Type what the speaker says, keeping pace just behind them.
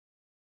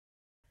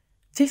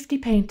50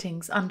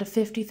 paintings under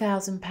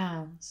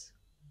 £50,000.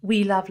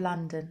 We love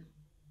London.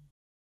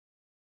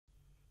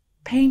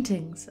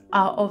 Paintings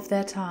are of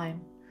their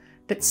time,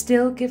 but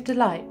still give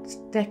delight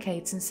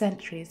decades and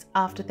centuries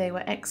after they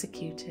were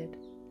executed.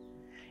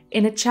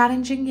 In a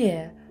challenging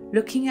year,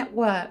 looking at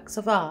works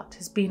of art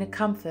has been a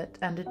comfort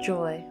and a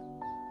joy.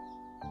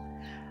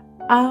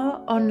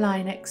 Our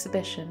online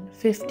exhibition,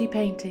 50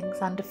 Paintings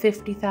Under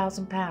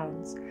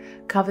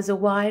 £50,000, covers a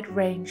wide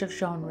range of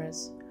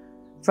genres,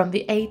 from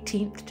the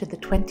 18th to the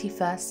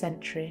 21st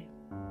century.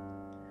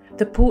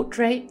 The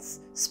portraits,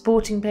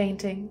 sporting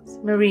paintings,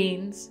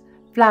 marines,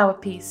 flower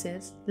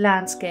pieces,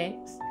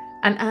 landscapes,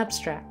 and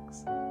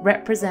abstracts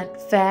represent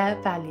fair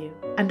value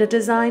and are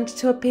designed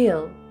to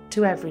appeal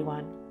to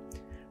everyone,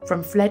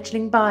 from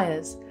fledgling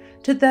buyers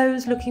to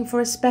those looking for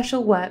a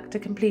special work to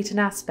complete an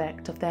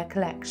aspect of their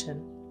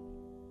collection.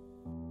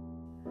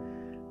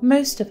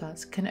 Most of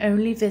us can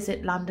only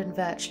visit London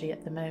virtually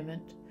at the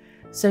moment,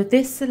 so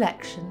this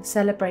selection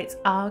celebrates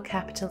our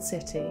capital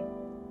city.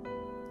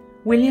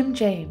 William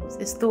James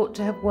is thought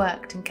to have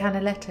worked in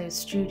Canaletto's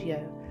studio,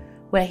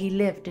 where he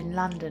lived in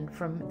London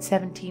from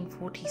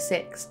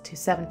 1746 to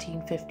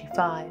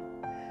 1755,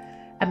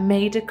 and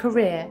made a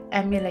career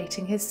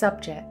emulating his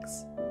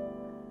subjects.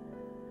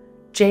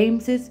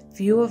 James's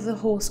view of the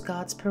Horse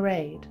Guards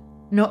parade,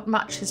 not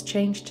much has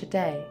changed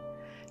today,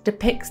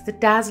 depicts the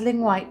dazzling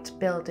white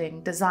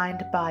building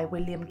designed by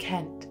William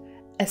Kent,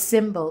 a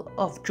symbol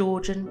of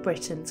Georgian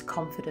Britain's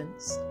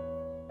confidence.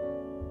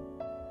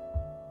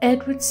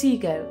 Edward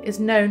Seago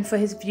is known for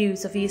his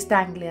views of East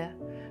Anglia,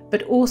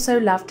 but also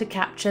loved to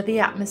capture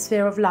the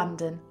atmosphere of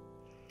London.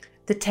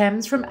 The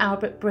Thames from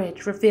Albert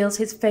Bridge reveals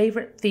his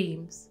favourite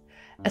themes: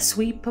 a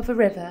sweep of a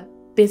river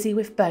busy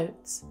with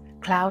boats,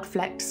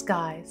 cloud-flecked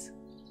skies.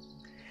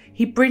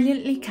 He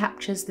brilliantly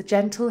captures the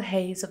gentle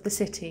haze of the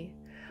city,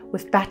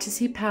 with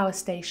Battersea Power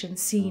Station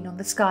seen on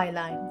the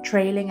skyline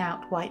trailing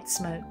out white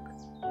smoke.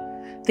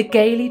 The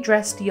gaily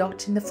dressed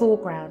yacht in the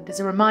foreground is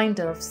a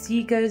reminder of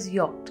Seago's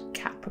yacht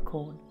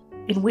Capricorn,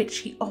 in which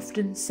he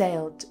often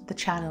sailed the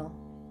Channel.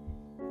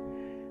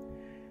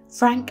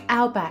 Frank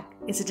Albach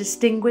is a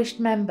distinguished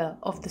member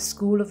of the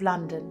School of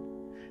London,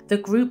 the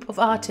group of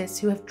artists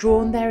who have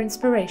drawn their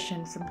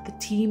inspiration from the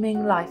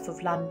teeming life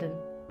of London.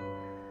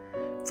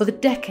 For the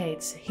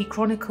decades, he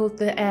chronicled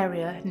the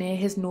area near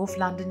his North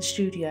London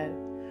studio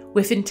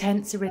with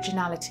intense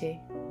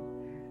originality.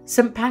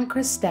 St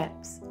Pancras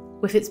Steps,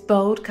 with its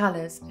bold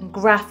colours and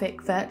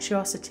graphic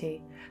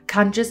virtuosity,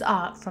 conjures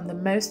art from the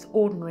most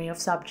ordinary of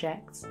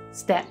subjects,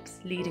 steps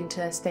leading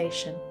to a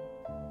station.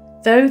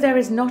 Though there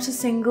is not a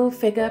single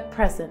figure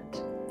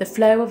present, the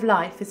flow of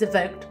life is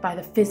evoked by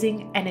the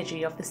fizzing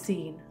energy of the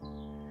scene.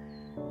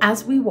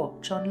 As we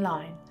watch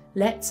online,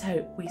 let's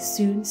hope we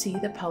soon see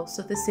the pulse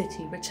of the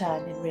city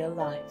return in real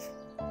life.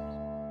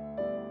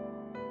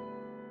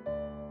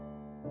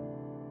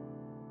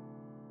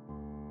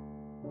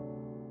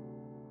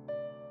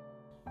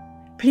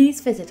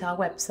 Please visit our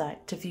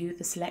website to view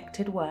the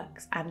selected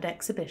works and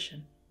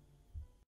exhibition.